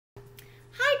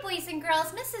Hi boys and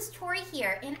girls, Mrs. Torrey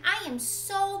here, and I am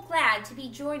so glad to be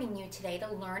joining you today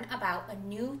to learn about a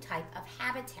new type of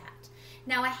habitat.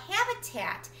 Now a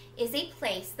habitat is a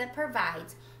place that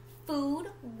provides food,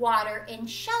 water, and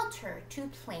shelter to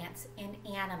plants and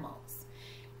animals.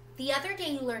 The other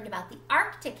day you learned about the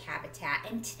Arctic habitat,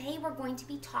 and today we're going to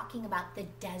be talking about the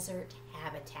desert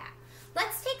habitat.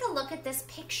 Let's take a look at this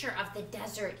picture of the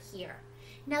desert here.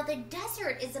 Now the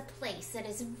desert is a place that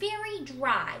is very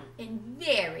dry and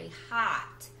very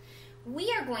hot.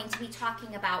 We are going to be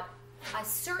talking about a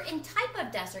certain type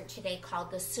of desert today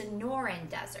called the Sonoran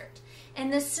Desert.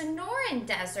 And the Sonoran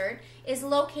Desert is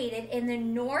located in the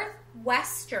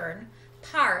northwestern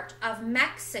part of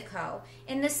Mexico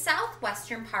in the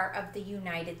southwestern part of the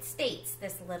United States,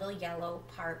 this little yellow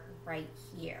part right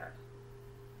here.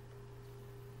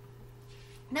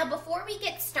 Now before we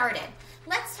get started,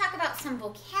 let's talk about some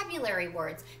vocabulary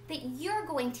words that you're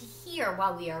going to hear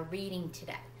while we are reading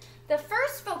today. The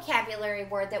first vocabulary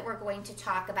word that we're going to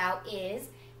talk about is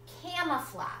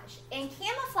camouflage. And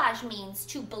camouflage means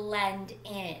to blend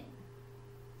in.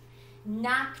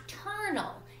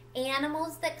 Nocturnal,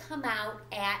 animals that come out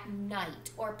at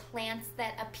night or plants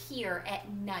that appear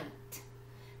at night.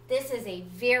 This is a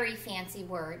very fancy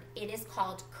word. It is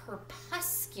called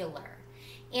crepuscular.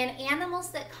 And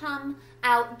animals that come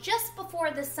out just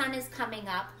before the sun is coming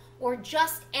up or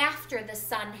just after the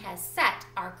sun has set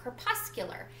are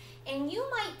crepuscular. And you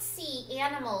might see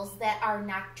animals that are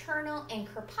nocturnal and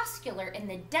crepuscular in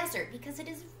the desert because it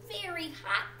is very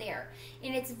hot there.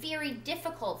 And it's very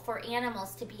difficult for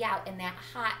animals to be out in that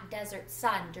hot desert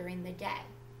sun during the day.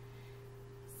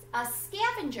 A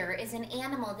scavenger is an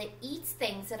animal that eats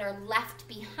things that are left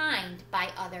behind by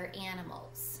other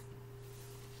animals.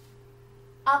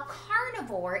 A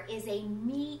carnivore is a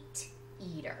meat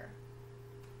eater.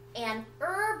 An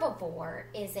herbivore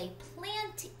is a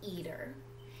plant eater.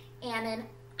 And an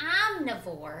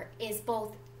omnivore is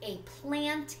both a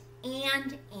plant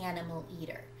and animal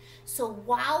eater. So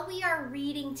while we are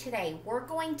reading today, we're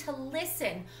going to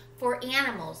listen for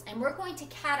animals and we're going to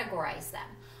categorize them.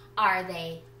 Are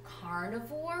they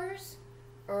carnivores,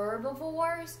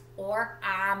 herbivores, or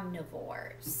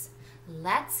omnivores?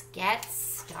 Let's get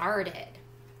started.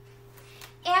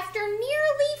 After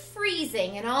nearly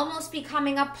freezing and almost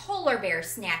becoming a polar bear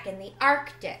snack in the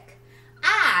Arctic,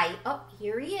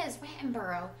 here he is,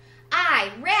 Rattenborough.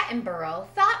 Rattenborough,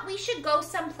 thought we should go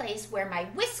someplace where my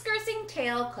whiskers and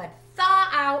tail could thaw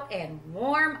out and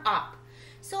warm up.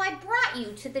 So I brought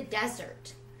you to the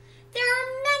desert. There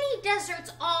are many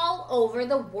deserts all over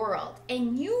the world,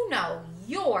 and you know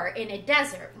you're in a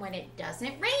desert when it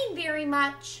doesn't rain very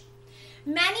much.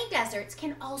 Many deserts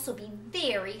can also be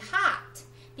very hot.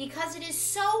 Because it is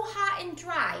so hot and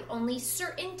dry, only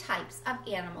certain types of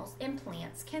animals and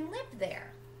plants can live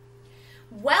there.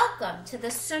 Welcome to the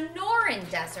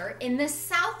Sonoran Desert in the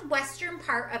southwestern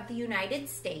part of the United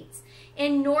States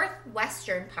and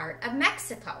northwestern part of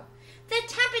Mexico. The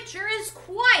temperature is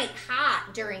quite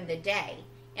hot during the day,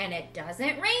 and it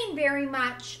doesn't rain very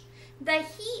much. The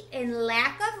heat and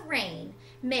lack of rain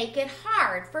make it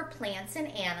hard for plants and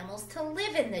animals to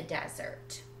live in the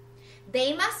desert.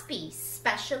 They must be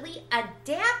specially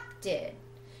adapted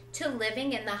to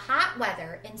living in the hot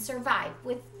weather and survive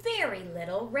with very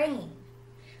little rain.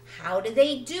 How do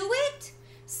they do it?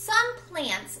 Some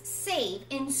plants save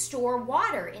and store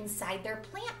water inside their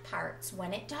plant parts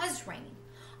when it does rain.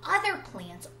 Other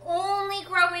plants only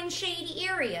grow in shady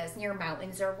areas near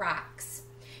mountains or rocks.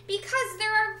 Because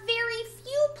there are very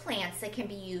few plants that can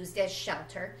be used as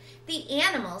shelter, the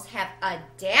animals have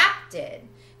adapted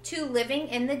to living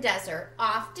in the desert,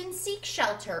 often seek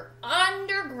shelter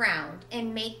underground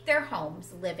and make their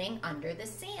homes living under the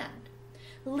sand.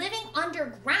 Living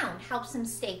underground helps them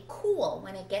stay cool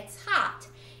when it gets hot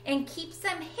and keeps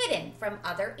them hidden from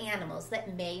other animals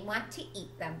that may want to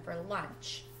eat them for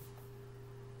lunch.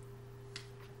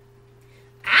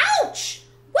 Ouch!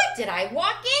 What did I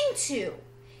walk into?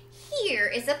 Here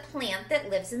is a plant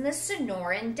that lives in the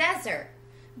Sonoran Desert.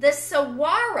 The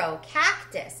saguaro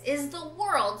cactus is the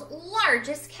world's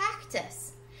largest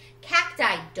cactus.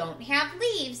 Cacti don't have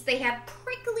leaves, they have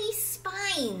prickly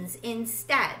spines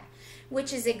instead,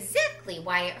 which is exactly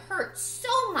why it hurts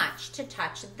so much to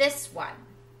touch this one.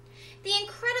 The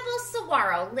incredible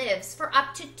saguaro lives for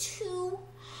up to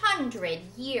 200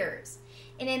 years,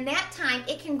 and in that time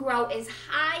it can grow as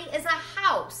high as a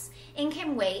house and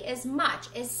can weigh as much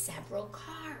as several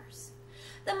cars.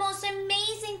 The most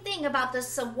amazing thing about the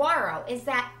saguaro is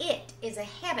that it is a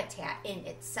habitat in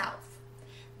itself.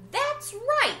 That's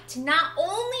right, not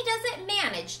only does it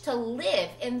manage to live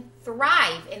and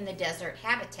thrive in the desert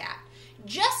habitat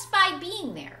just by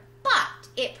being there, but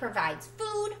it provides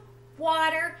food,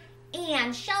 water,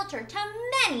 and shelter to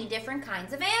many different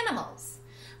kinds of animals.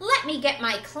 Let me get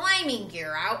my climbing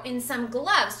gear out and some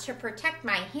gloves to protect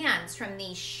my hands from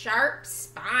these sharp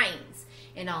spines,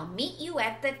 and I'll meet you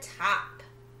at the top.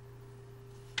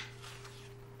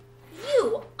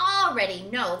 You already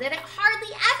know that it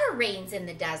hardly ever rains in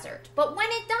the desert, but when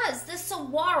it does, the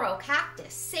saguaro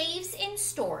cactus saves and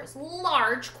stores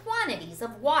large quantities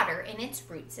of water in its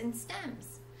roots and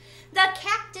stems. The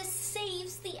cactus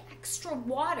saves the extra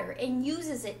water and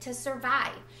uses it to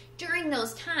survive during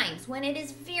those times when it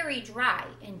is very dry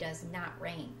and does not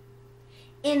rain.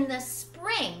 In the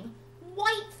spring,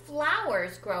 white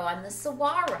flowers grow on the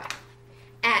saguaro.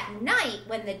 At night,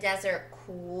 when the desert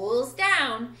cools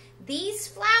down, these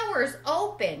flowers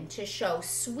open to show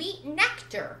sweet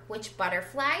nectar, which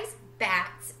butterflies,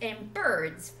 bats, and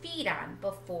birds feed on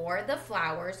before the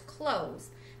flowers close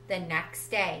the next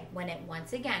day when it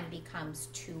once again becomes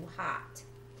too hot.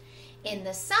 In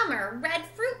the summer, red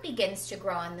fruit begins to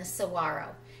grow on the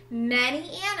saguaro.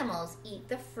 Many animals eat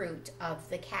the fruit of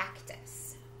the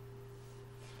cactus.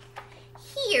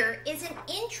 Here is an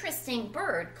interesting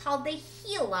bird called the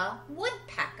Gila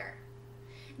woodpecker.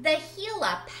 The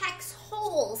Gila pecks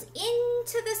holes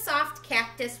into the soft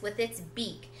cactus with its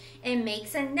beak and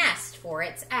makes a nest for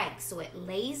its eggs. So it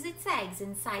lays its eggs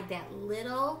inside that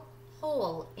little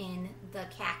hole in the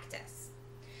cactus.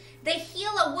 The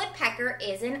Gila woodpecker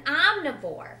is an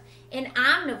omnivore. An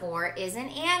omnivore is an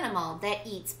animal that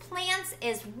eats plants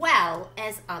as well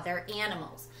as other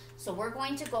animals. So we're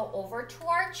going to go over to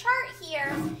our chart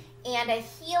here, and a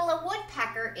Gila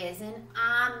woodpecker is an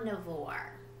omnivore.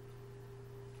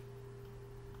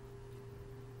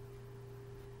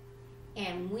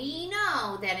 And we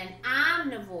know that an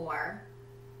omnivore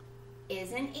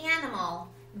is an animal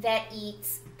that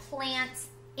eats plants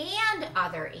and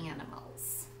other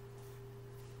animals.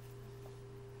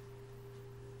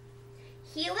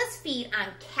 Gilas feed on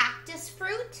cactus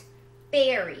fruit,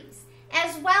 berries,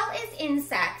 as well as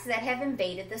insects that have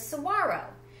invaded the saguaro.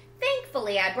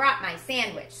 Thankfully, I brought my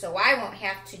sandwich, so I won't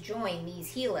have to join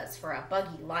these Gilas for a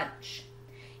buggy lunch.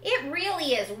 It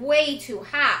really is way too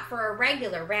hot for a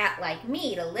regular rat like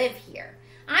me to live here.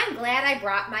 I'm glad I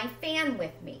brought my fan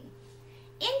with me.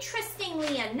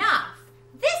 Interestingly enough,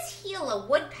 this Gila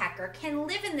woodpecker can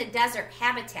live in the desert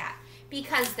habitat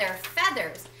because their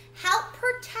feathers help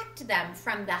protect them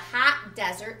from the hot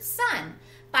desert sun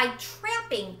by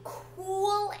trapping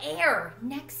cool air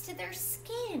next to their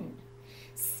skin.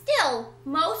 Still,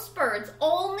 most birds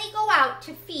only go out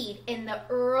to feed in the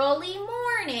early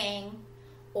morning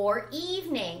or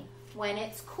evening when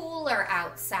it's cooler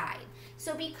outside.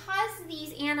 So because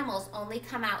these animals only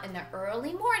come out in the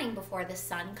early morning before the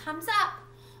sun comes up,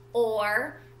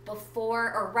 or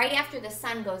right after the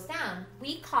sun goes down,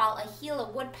 we call a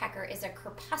Gila woodpecker is a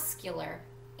crepuscular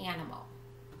animal.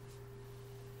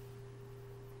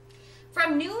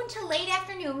 From noon to late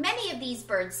afternoon, many of these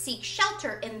birds seek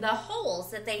shelter in the holes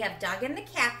that they have dug in the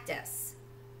cactus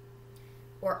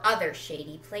or other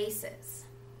shady places.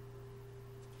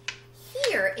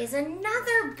 Here is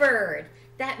another bird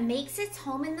that makes its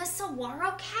home in the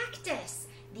saguaro cactus,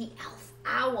 the elf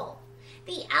owl.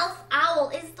 The elf owl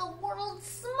is the world's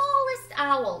smallest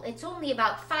owl. It's only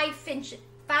about 5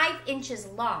 inches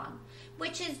long,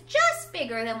 which is just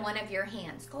bigger than one of your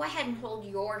hands. Go ahead and hold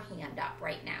your hand up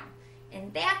right now.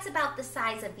 And that's about the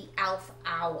size of the elf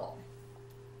owl.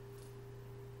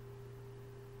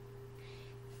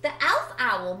 The elf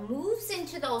owl moves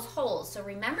into those holes. So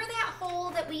remember that hole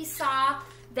that we saw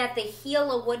that the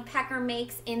Gila woodpecker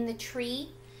makes in the tree?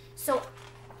 So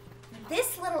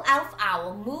this little elf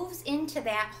owl moves into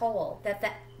that hole that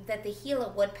the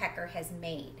Gila woodpecker has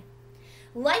made.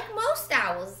 Like most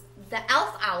owls, the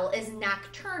elf owl is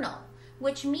nocturnal,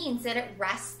 which means that it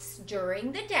rests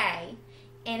during the day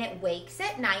and it wakes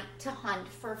at night to hunt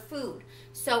for food.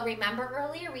 So remember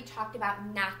earlier we talked about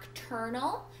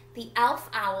nocturnal. The elf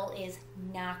owl is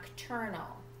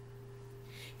nocturnal.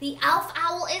 The elf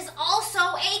owl is also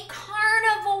a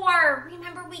carnivore.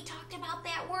 Remember we talked about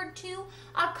that word too?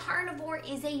 A carnivore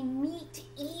is a meat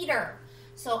eater.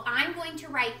 So I'm going to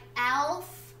write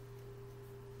elf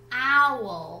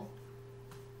owl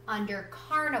under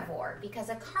carnivore because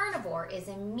a carnivore is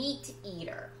a meat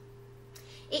eater.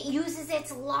 It uses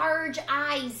its large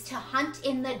eyes to hunt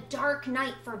in the dark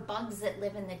night for bugs that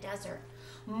live in the desert.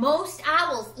 Most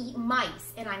owls eat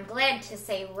mice, and I'm glad to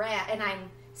say rat, and I'm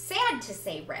sad to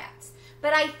say rats.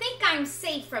 But I think I'm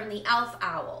safe from the elf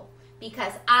owl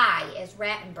because I, as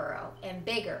Rattenborough, am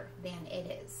bigger than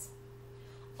it is.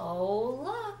 Oh,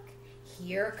 look,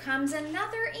 here comes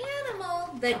another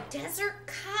animal, the desert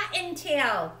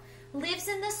cottontail. lives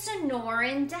in the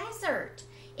Sonoran Desert.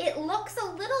 It looks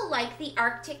a little like the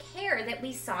Arctic hare that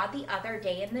we saw the other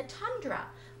day in the tundra,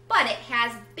 but it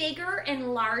has bigger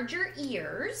and larger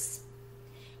ears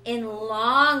and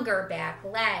longer back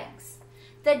legs.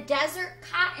 The desert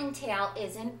cottontail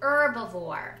is an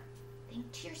herbivore.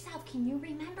 Think to yourself, can you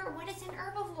remember what is an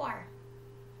herbivore?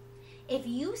 If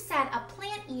you said a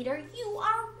plant eater, you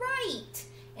are right.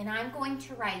 And I'm going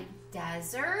to write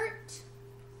desert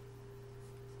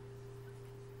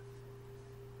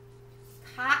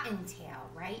cottontail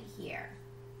right here.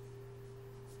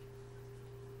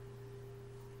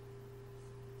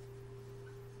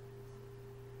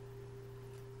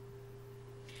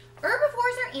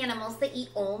 Herbivores are animals that eat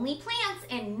only plants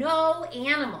and no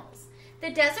animals. The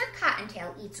desert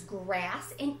cottontail eats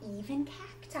grass and even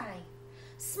cacti.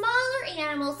 Smaller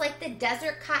animals like the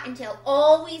desert cottontail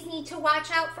always need to watch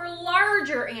out for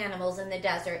larger animals in the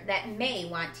desert that may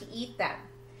want to eat them.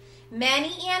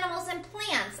 Many animals and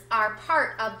plants are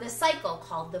part of the cycle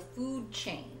called the food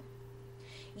chain.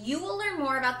 You will learn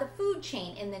more about the food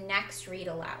chain in the next read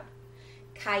aloud.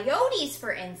 Coyotes,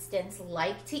 for instance,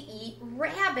 like to eat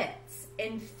rabbits.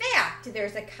 In fact,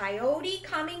 there's a coyote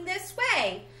coming this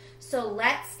way. So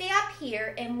let's stay up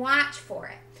here and watch for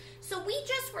it. So we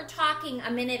just were talking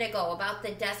a minute ago about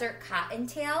the desert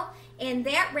cottontail, and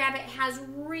that rabbit has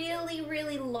really,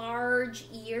 really large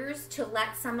ears to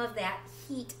let some of that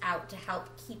heat out to help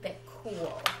keep it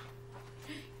cool.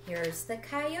 Here's the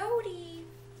coyote.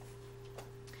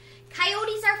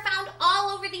 Coyotes are found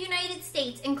all over the United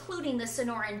States, including the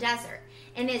Sonoran Desert.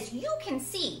 And as you can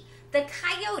see, the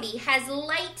coyote has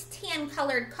light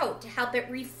tan-colored coat to help it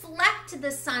reflect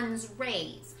the sun's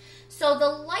rays. So the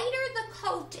lighter the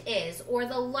coat is, or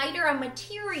the lighter a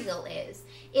material is,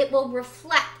 it will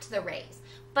reflect the rays.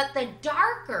 But the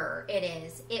darker it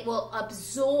is, it will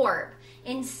absorb.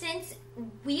 And since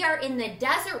we are in the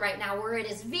desert right now where it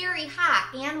is very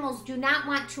hot, animals do not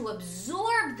want to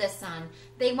absorb the sun.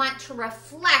 They want to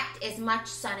reflect as much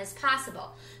sun as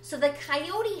possible. So the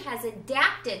coyote has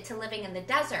adapted to living in the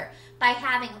desert by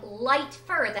having light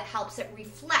fur that helps it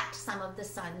reflect some of the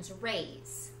sun's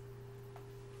rays.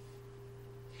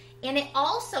 And it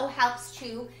also helps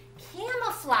to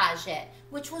camouflage it,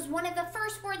 which was one of the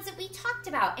first words that we talked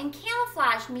about. And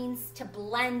camouflage means to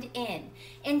blend in.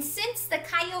 And since the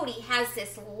coyote has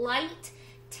this light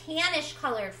tannish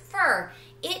colored fur,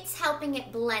 it's helping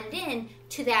it blend in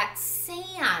to that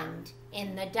sand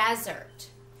in the desert.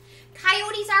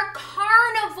 Coyotes are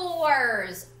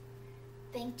carnivores.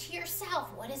 Think to yourself,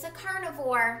 what is a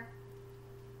carnivore?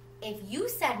 If you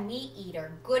said meat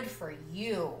eater, good for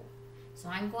you. So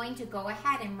I'm going to go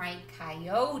ahead and write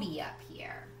coyote up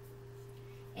here.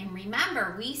 And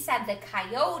remember, we said the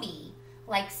coyote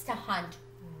likes to hunt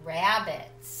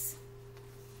rabbits.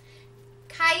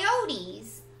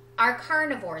 Coyotes are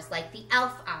carnivores like the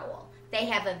elf owl. They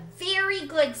have a very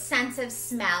good sense of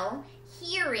smell,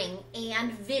 hearing,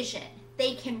 and vision.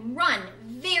 They can run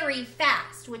very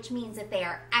fast, which means that they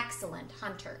are excellent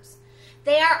hunters.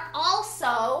 They are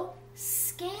also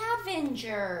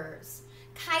scavengers.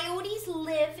 Coyotes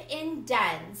live in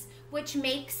dens, which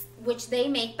they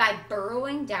make by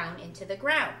burrowing down into the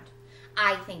ground.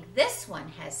 I think this one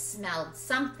has smelled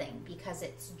something because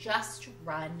it's just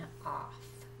run off.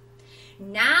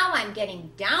 Now I'm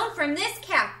getting down from this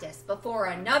cactus before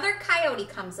another coyote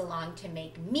comes along to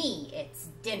make me its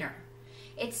dinner.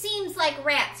 It seems like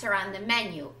rats are on the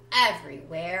menu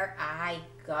everywhere I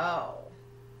go.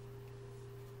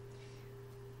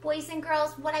 Boys and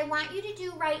girls, what I want you to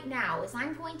do right now is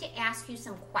I'm going to ask you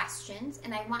some questions,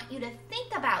 and I want you to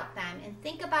think about them and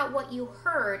think about what you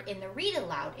heard in the read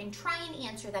aloud and try and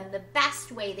answer them the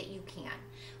best way that you can.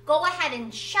 Go ahead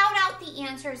and shout out the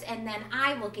answers, and then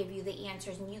I will give you the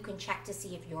answers and you can check to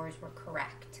see if yours were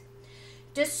correct.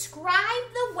 Describe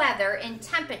the weather and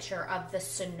temperature of the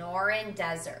Sonoran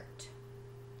Desert.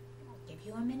 I'll give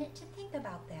you a minute to think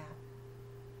about that.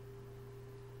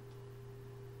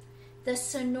 The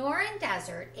Sonoran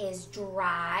Desert is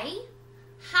dry,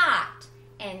 hot,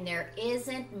 and there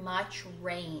isn't much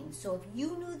rain. So if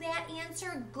you knew that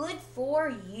answer, good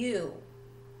for you.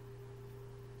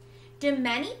 Do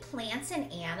many plants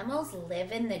and animals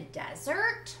live in the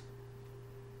desert?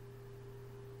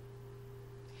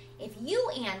 If you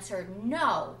answered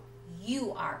no,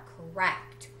 you are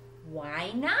correct.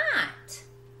 Why not?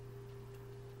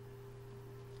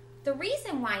 The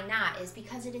reason why not is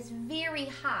because it is very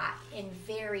hot and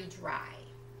very dry.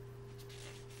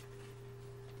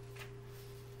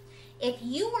 If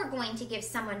you were going to give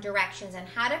someone directions on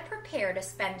how to prepare to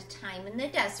spend time in the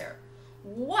desert,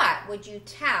 what would you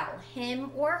tell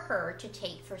him or her to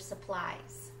take for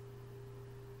supplies?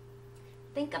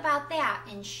 Think about that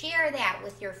and share that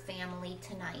with your family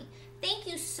tonight. Thank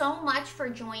you so much for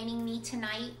joining me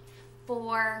tonight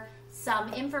for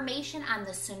some information on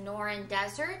the Sonoran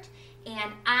Desert.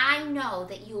 And I know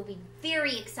that you will be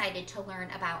very excited to learn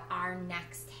about our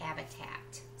next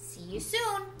habitat. See you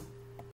soon.